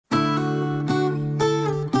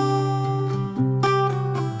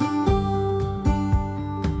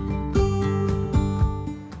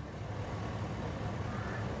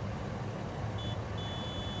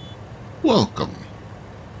Welcome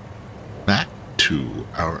back to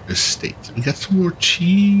our estate. We got some more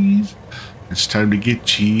cheese. It's time to get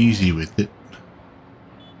cheesy with it.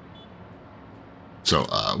 So,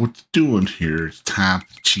 what's doing here is time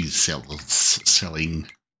for cheese selling.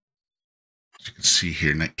 As you can see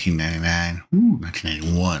here, 1999. Ooh,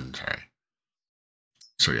 1991, sorry.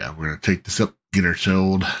 So yeah, we're gonna take this up, get her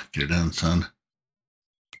sold, get it done, son.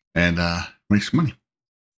 And make some money.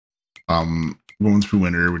 Going through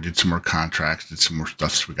winter, we did some more contracts, did some more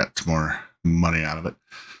stuff, so we got some more money out of it.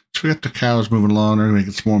 So we got the cows moving along. They're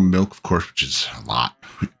making some more milk, of course, which is a lot.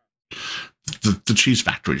 The cheese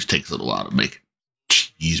factory just takes a little while to make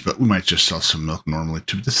cheese, but we might just sell some milk normally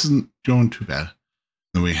too. This isn't going too bad.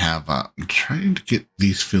 Then we have, I'm trying to get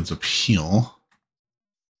these fields appeal.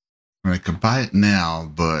 I could buy it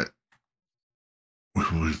now, but we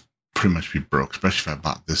would pretty much be broke, especially if I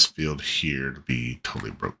bought this field here to be totally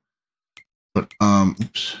broke. But,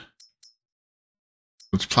 oops.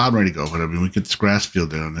 It's plowed and ready to go, but I mean, we get this grass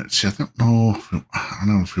field down there. See, I don't know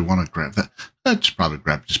if we want to grab that. Let's probably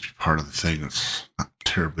grab just be part of the thing. It's not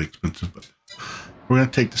terribly expensive, but we're going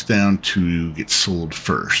to take this down to get sold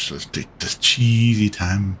first. So let's take this cheesy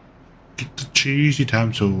time. Get the cheesy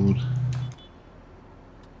time sold.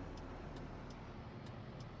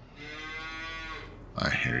 I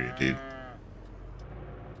hear you, dude.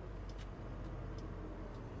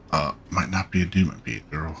 Might not be a dude, might be a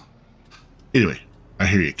girl. Anyway, I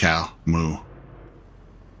hear you, cow. Moo.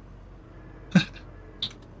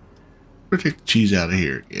 We'll take the cheese out of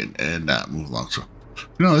here again and move along. So,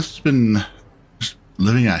 you know, this has been, just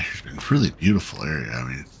living out here has been a really beautiful area. I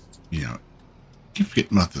mean, it's, you know, keep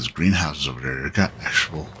forgetting about those greenhouses over there. They've got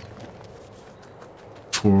actual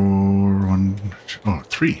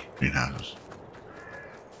 3 greenhouses.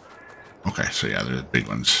 Okay, so yeah, they're the big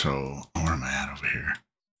ones. So, where am I at over here?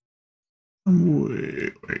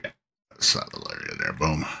 Wait. That's that little area there.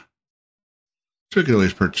 Boom. So we could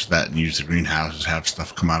always purchase that and use the greenhouses, have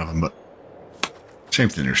stuff come out of them, but same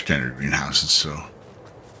thing, they're standard greenhouses, so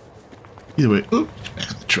either way. Oops,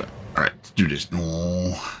 back in the truck. Alright, let's do this.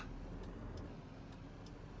 No.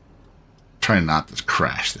 Try not to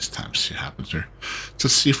crash this time, see what happens there. So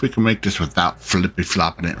let's see if we can make this without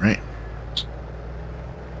flopping it, right?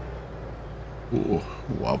 Ooh,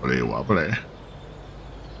 wobbly, wobbly.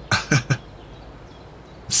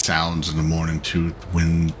 Sounds in the morning too, the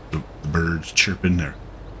wind, the birds chirping,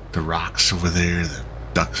 the rocks over there, the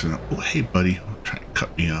ducks, and oh hey buddy, don't try to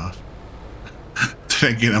cut me off.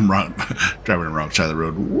 Then again, I'm wrong, driving on the wrong side of the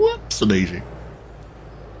road. Whoops, amazing.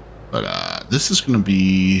 But this is gonna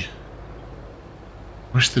be.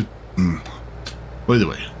 Where's the? Well, either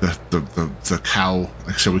way, the cow. Like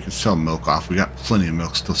I said, we can sell milk off. We got plenty of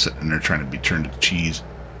milk still sitting in there trying to be turned into cheese.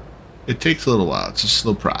 It takes a little while. It's a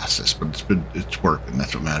slow process, but it's working.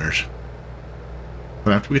 That's what matters.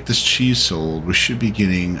 But after we get this cheese sold, we should be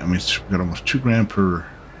getting. I mean, we got almost $2,000 per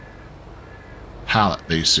pallet,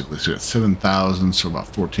 basically. So we got 7,000, so about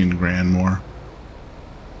 14 grand more.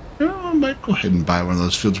 You know, I might go ahead and buy one of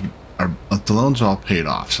those fields. The loan's all paid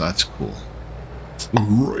off, so that's cool.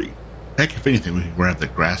 Great. Heck, if anything, we can grab the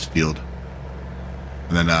grass field,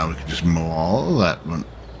 and then we can just mow all of that one.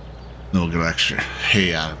 Then we'll get extra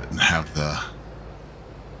hay out of it and have the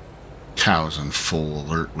cows in full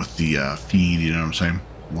alert with the feed, you know what I'm saying?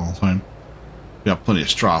 All the time. We got plenty of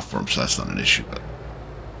straw for them, so that's not an issue. But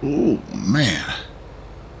oh man,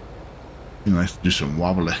 be nice to do some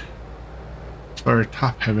wobbly. It's very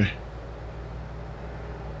top heavy.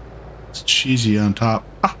 It's cheesy on top.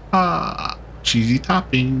 Ah, cheesy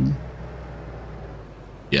topping.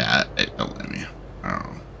 Yeah, don't let me. I don't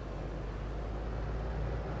know.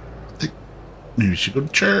 Maybe we should go to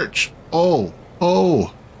church. Oh,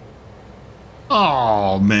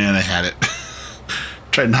 man, I had it.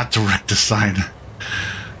 Tried not to wreck the sign.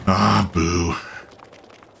 Ah, boo.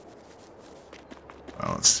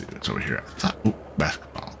 Well, let's see what's over here. Oh,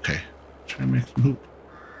 basketball. Okay. Try and make some hoop.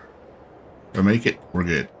 If I make it, we're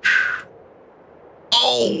good.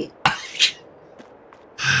 Oh!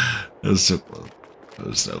 That was so close. That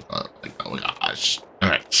was so close. Like, oh my gosh.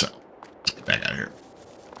 Alright, so let's get back out of here.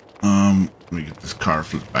 Let me get this car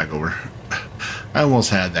flipped back over. I almost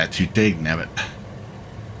had that too. Dang nabbit.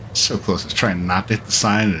 So close. I was trying not to hit the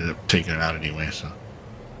sign and ended up taking it out anyway, so.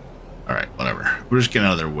 Alright, whatever. We're just getting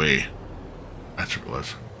out of their way. That's what it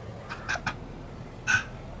was.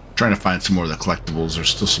 Trying to find some more of the collectibles. There's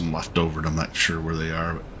still some left over, and I'm not sure where they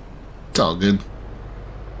are, but it's all good.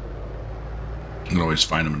 You can always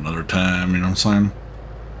find them another time, you know what I'm saying?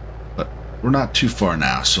 But we're not too far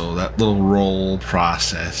now, so that little roll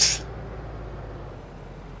process.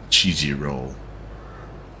 Cheesy roll.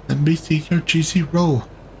 Let me see your cheesy roll.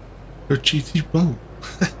 Or cheesy roll.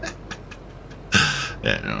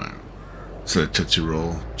 Yeah, no. So Tootsie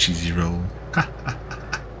Roll, cheesy roll.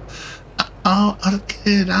 Oh,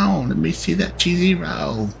 get on. Let me see that cheesy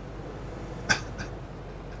roll.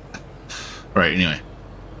 Alright, anyway.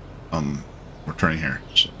 We're turning here,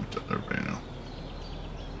 so let everybody know.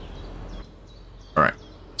 Alright,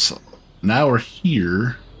 so now we're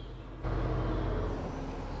here.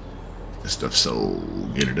 This stuff, so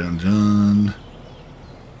get it done.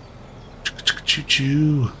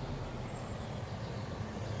 Choo-choo.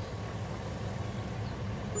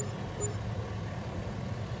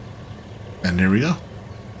 And there we go.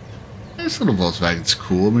 This little Volkswagen's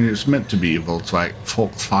cool. I mean, it's meant to be a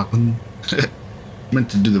Volkswagen.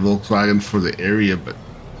 Meant to do the Volkswagen for the area, but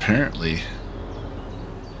apparently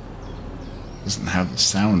doesn't have the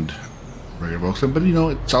sound regular Volkswagen. But you know,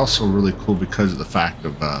 it's also really cool because of the fact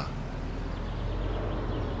of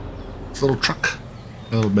this little truck,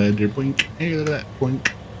 a little bed there, boink. Hey, look at that,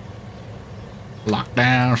 boink.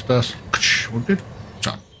 Lockdown stuff. We're good.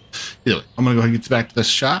 So, either way, I'm gonna go ahead and get back to the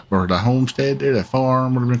shop or the homestead there, the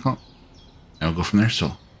farm, whatever you call it, and we'll go from there.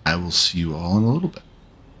 So I will see you all in a little bit.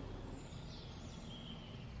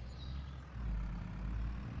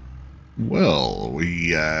 Well,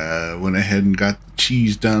 we went ahead and got the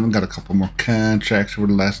cheese done. Got a couple more contracts over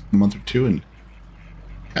the last month or two, and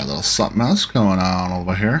got a little something else going on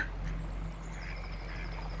over here.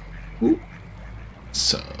 Ooh.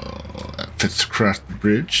 So that fits across the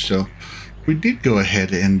bridge. So we did go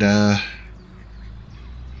ahead and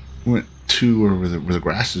went to where the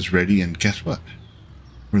grass is ready, and guess what?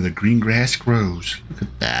 Where the green grass grows. Look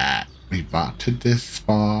at that. We bought to this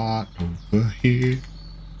spot over here.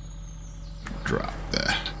 Drop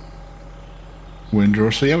the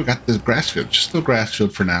windrow. So yeah, we got this grass field. Just a little grass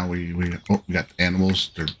field for now. We got the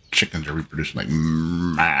animals. Their chickens are reproducing like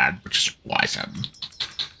mad, which is wise happening.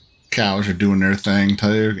 Cows are doing their thing.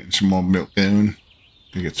 They're getting some more milk going.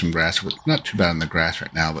 We get some grass. We're not too bad on the grass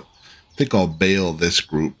right now, but I think I'll bale this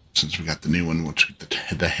group since we got the new one. Once we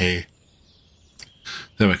get the hay,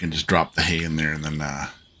 then we can just drop the hay in there and then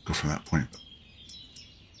go from that point. But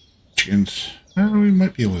chickens, we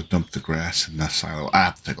might be able to dump the grass in the silo. I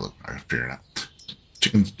have to take a look. I figure it out.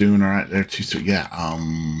 Chicken's doing all right there too. So yeah,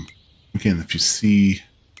 again, if you see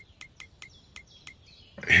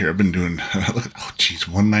right here, I've been doing. Look at, oh geez,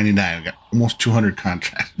 199. I got almost 200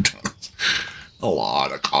 contracts done. A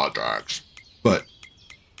lot of contracts, but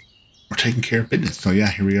we're taking care of business. So yeah,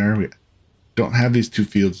 here we are. We don't have these two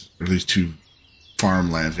fields or these two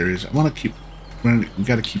farmlands areas. I want to keep. We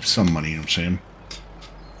got to keep some money. You know what I'm saying?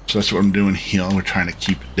 So that's what I'm doing here. We're trying to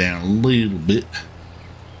keep it down a little bit.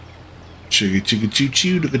 Chugga chugga choo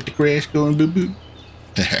choo. Look at the grass going boo boo.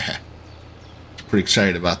 Pretty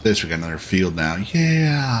excited about this. We got another field now.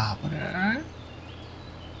 Yeah.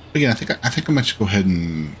 Again, I think I might just go ahead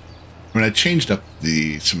and. I mean, I changed up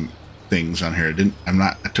some things on here.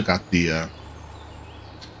 I took out the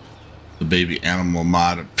baby animal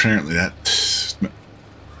mod. Apparently that,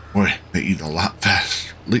 boy, they eat a lot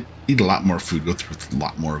fast. Eat a lot more food. Go through a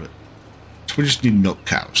lot more of it. So we just need milk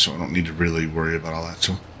cows. So I don't need to really worry about all that.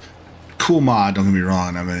 So cool mod. Don't get me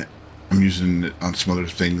wrong. I mean, I'm using it on some other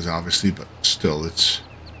things, obviously, but still, it's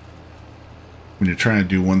when you're trying to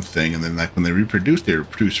do one thing and then like when they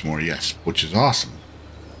reproduce more. Yes, which is awesome.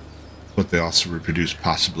 But they also reproduce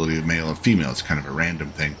possibility of male and female. It's kind of a random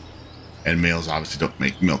thing. And males obviously don't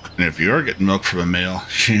make milk. And if you are getting milk from a male,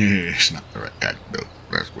 it's not the right kind of milk.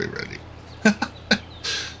 That's way ready.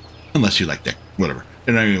 Unless you like that. Whatever.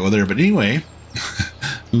 And I go there. But anyway,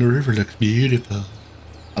 the river looks beautiful.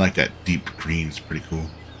 I like that deep green. It's pretty cool.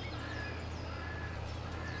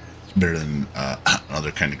 It's better than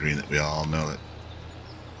another kind of green that we all know that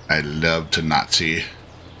I love to not see.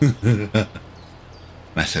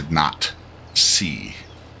 I said not see,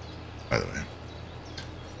 by the way.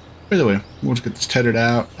 By the way, we'll just get this tethered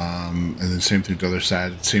out, and then same thing to the other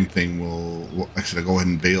side. Same thing, like I said, I'll go ahead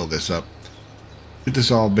and bale this up. Get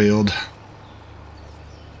this all baled,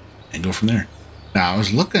 and go from there. Now, I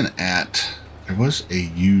was looking at, there was a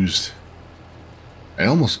used, I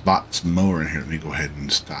almost bought this mower in here. Let me go ahead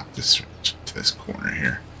and stop this to this corner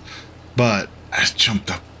here. But I just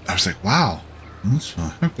jumped up. I was like, wow, what the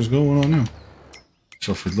heck is going on now?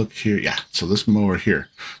 So if we look here, yeah, so this mower here.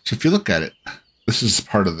 So if you look at it, this is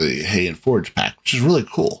part of the hay and forage pack, which is really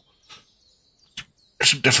cool. There's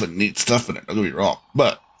some definitely neat stuff in it, don't get me wrong.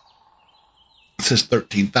 But it says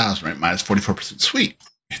 13,000, right? Minus 44%. Sweet.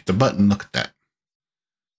 Hit the button, look at that.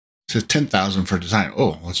 It says 10,000 for design.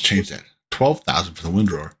 Oh, let's change that. 12,000 for the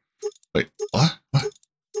windrower. Wait, what?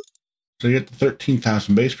 So you get the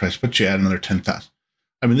 13,000 base price, but you add another 10,000.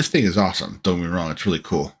 I mean, this thing is awesome. Don't get me wrong, it's really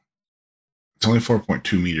cool. It's only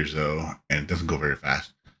 4.2 meters though, and it doesn't go very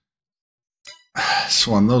fast.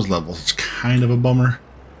 So on those levels, it's kind of a bummer.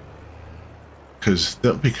 Because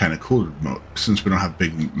that would be kind of cool to promote, since we don't have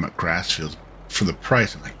big grass fields. For the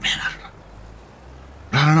price, I'm like, man,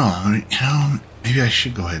 I don't know. I mean, you know, maybe I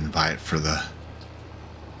should go ahead and buy it for the...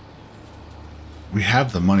 We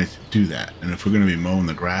have the money to do that, and if we're going to be mowing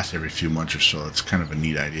the grass every few months or so, it's kind of a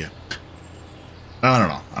neat idea. I don't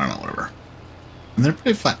know, whatever. And they're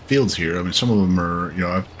pretty flat fields here. I mean, some of them are, you know,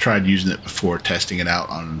 I've tried using it before, testing it out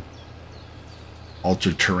on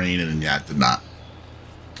altered terrain, and yeah, it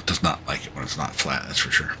does not like it when it's not flat, that's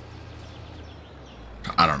for sure.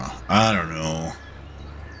 I don't know.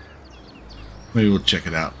 Maybe we'll check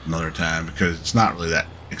it out another time, because it's not really that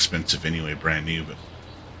expensive anyway, brand new, but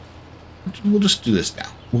we'll just do this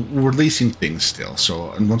now. We're leasing things still,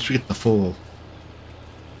 so, and once we get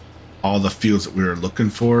all the fields that we were looking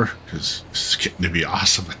for, because this is getting to be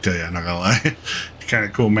awesome, I tell you, I'm not gonna lie. It's kind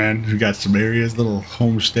of cool, man. We got some areas, little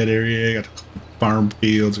homestead area, got farm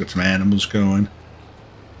fields, got some animals going.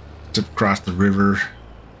 It's across the river,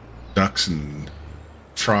 ducks and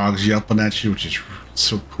frogs yelping at you, which is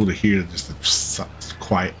so cool to hear, just the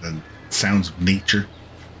quiet and sounds of nature.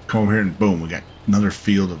 Come over here and boom, we got another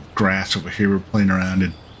field of grass over here we're playing around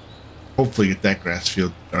in. Hopefully get that grass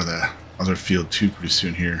field, or the other field too, pretty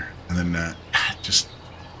soon here. And then, just,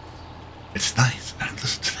 it's nice.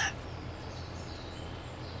 Listen to that.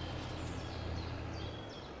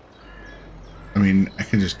 I mean, I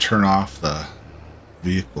can just turn off the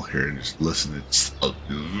vehicle here and just listen. It's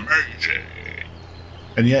amazing.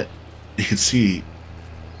 And yet, you can see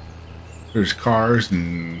there's cars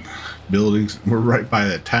and buildings. We're right by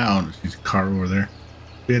the town. There's a car over there.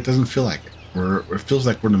 But it doesn't feel like it. It feels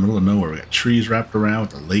like we're in the middle of nowhere. We got trees wrapped around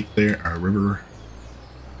with a lake there, our river.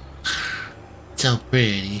 So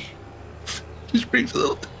pretty. Just brings a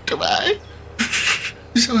little bit to mind.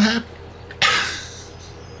 I'm so happy.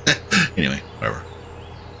 Anyway, whatever.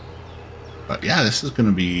 But yeah, this is going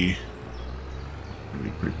to be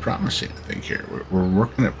pretty promising, I think, here. We're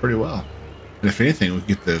working it pretty well. And if anything, we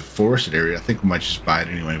get the forested area. I think we might just buy it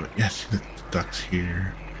anyway. But yes, the ducks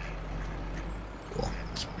here. Cool.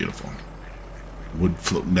 It's beautiful. Wood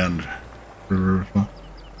floating down the river as well.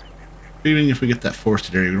 Even if we get that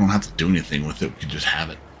forested area, we don't have to do anything with it. We can just have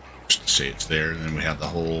it, just to say it's there, and then we have the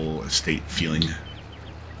whole estate feeling.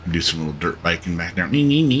 Do some little dirt biking back there.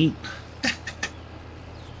 Neat.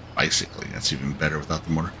 Bicycling, that's even better without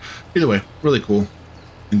the motor. Either way, really cool.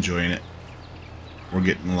 Enjoying it. We're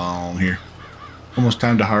getting along here. Almost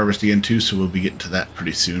time to harvest again too, so we'll be getting to that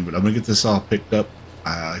pretty soon. But I'm gonna get this all picked up.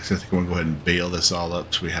 Like I said, I think I'm gonna go ahead and bale this all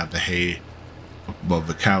up so we have the hay above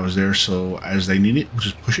the cows there. So as they need it, we'll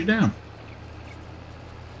just push it down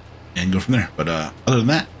and go from there. But other than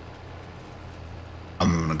that,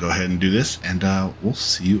 I'm gonna go ahead and do this, and we'll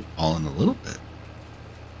see you all in a little bit.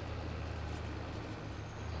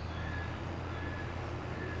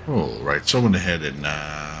 Alright, so I went ahead and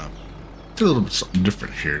did a little bit something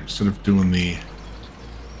different here. Instead of doing the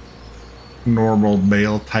normal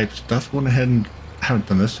bale type stuff, I went ahead and haven't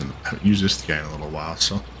done this and haven't used this guy in a little while,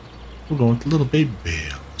 so we're going with the little baby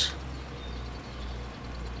bales.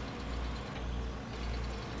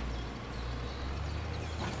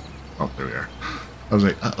 Oh, there we are. I was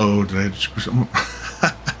like, uh-oh, did I just screw something up?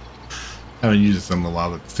 I haven't used this in a while,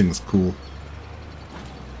 but the thing is cool.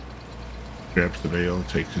 Grabs the bale,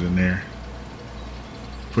 takes it in there,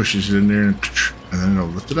 pushes it in there, and then it'll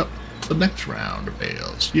lift it up to the next round of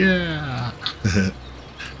bales. Yeah!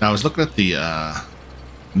 Now, I was looking at the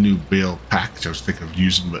new bale package I was thinking of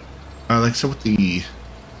using, but like I said,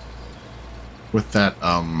 with that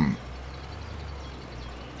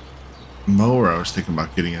mower I was thinking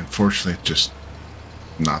about getting, unfortunately, it's just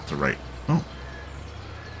not the right... Oh.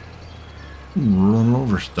 I'm rolling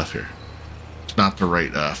over stuff here. It's not the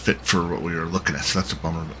right fit for what we were looking at, so that's a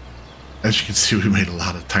bummer. But as you can see, we made a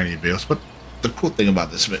lot of tiny bales. But the cool thing about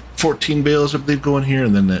this, 14 bales I believe go in here,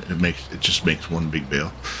 and then it just makes one big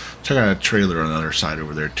bale. So I got a trailer on the other side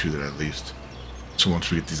over there too that I leased. So once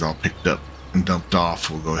we get these all picked up and dumped off,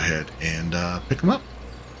 we'll go ahead and pick them up.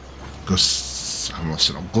 Go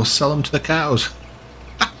sell them to the cows.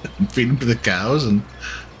 Feed them to the cows, and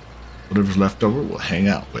whatever's left over we'll hang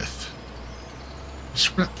out with. I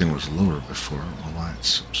swear that thing was lower before. I don't know why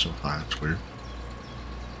it's so high. It's weird.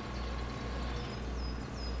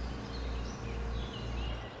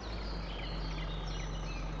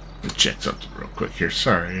 Let me check something real quick here.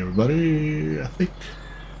 Sorry, everybody. I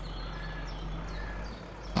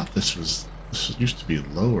thought this used to be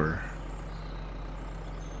lower.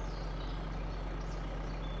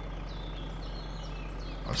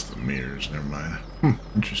 That's the mirrors. Never mind.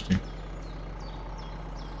 Interesting.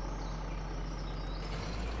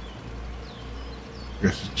 I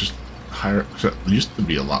guess it's just higher. It used to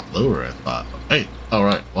be a lot lower, I thought. But hey,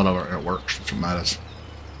 alright, whatever, it works. That's what matters.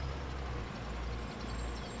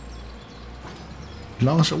 As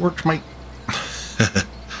long as it works, mate.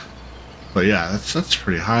 But yeah, that's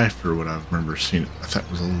pretty high for what I remember seeing. I thought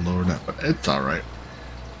it was a little lower than that, but it's alright.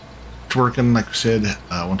 It's working, like I said.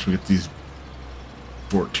 Once we get these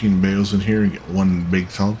 14 bales in here and get one big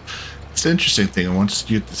solid. It's the interesting thing, once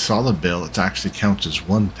you get the solid bale, it actually counts as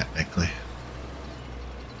one technically.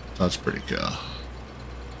 So that's pretty cool.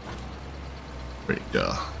 Pretty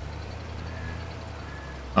cool.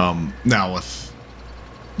 Now with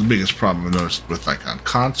the biggest problem I noticed with like on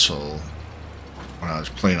console, when I was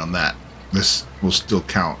playing on that, this will still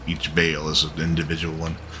count each bale as an individual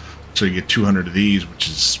one. So you get 200 of these, which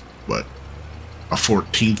is what, a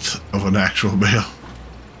 14th of an actual bale.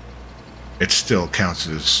 It still counts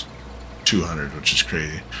as 200, which is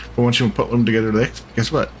crazy. But once you put them together,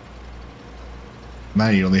 guess what? Now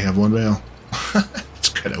you only have one bale. It's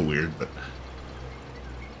kind of weird, but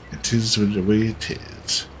it is the way it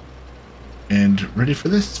is. And ready for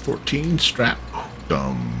this? 14 strap.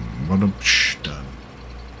 Done. Done.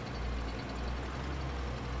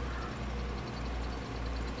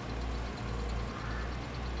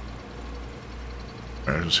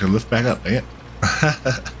 Alright, just gonna lift back up, dang it.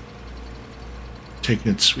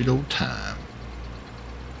 Taking its sweet old time.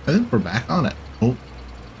 I think we're back on it. Oh.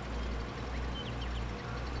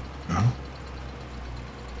 No.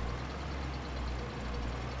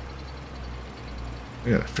 I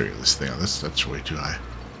gotta figure this thing out. That's way too high.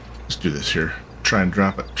 Let's do this here. Try and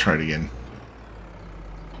drop it. Try it again.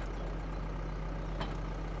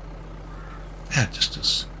 Yeah, just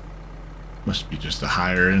as must be just the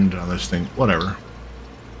higher end on this thing. Whatever.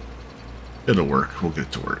 It'll work. We'll get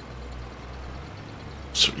it to work.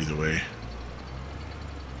 So either way,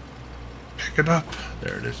 pick it up.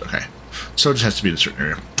 There it is. Okay. So it just has to be in a certain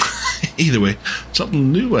area. Either way,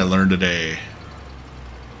 something new I learned today.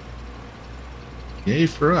 Yay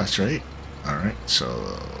for us, right? Alright, so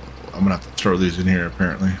I'm gonna have to throw these in here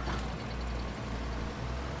apparently.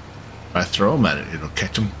 If I throw them at it, it'll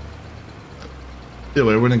catch them. Either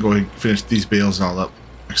way, we're gonna go ahead and finish these bales all up.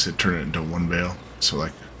 Like I said, turn it into one bale. So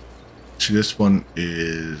like, see, this one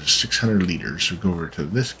is 600 liters. We go over to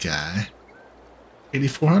this guy,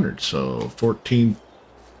 8,400. So 14,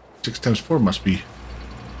 6 times 4 must be,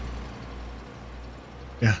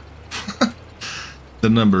 yeah. The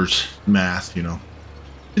numbers, math, you know.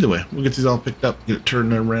 Either way, we'll get these all picked up, get it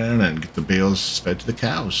turned around, and get the bales fed to the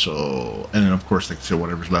cows. So, and then of course, like I said,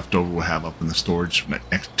 whatever's left over, we'll have up in the storage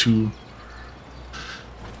next to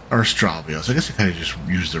our straw bales. I guess I kind of just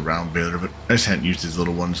used the round baler, but I just hadn't used these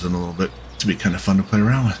little ones in a little bit to be kind of fun to play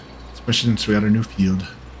around with, especially since we got our new field.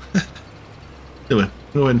 Anyway,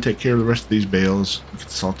 go ahead and take care of the rest of these bales. Get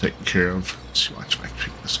this all taken care of. Let's see, watch if I can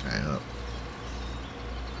pick this guy up.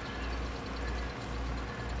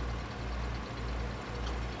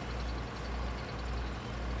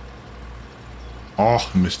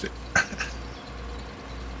 Oh, I missed it.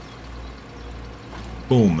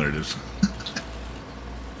 Boom, there it is.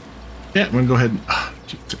 Yeah, I'm going to go ahead and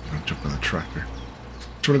jump on the tractor.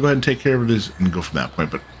 So I'm going to go ahead and take care of this and go from that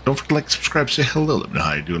point. But don't forget to like, subscribe, say hello, let me know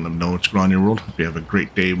how you're doing, let me know what's going on in your world. Hope you have a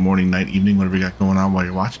great day, morning, night, evening, whatever you got going on while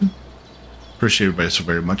you're watching. Appreciate everybody so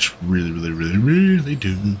very much. Really, really, really, really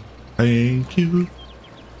do. Thank you.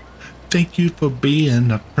 Thank you for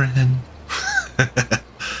being a friend.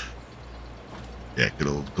 Yeah, good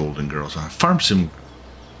old golden girls. Farm sim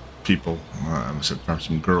people. I almost said farm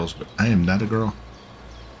sim girls, but I am not a girl.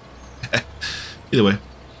 Either way,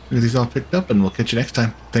 we'll get these all picked up and we'll catch you next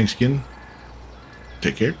time. Thanks again.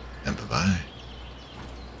 Take care and bye-bye.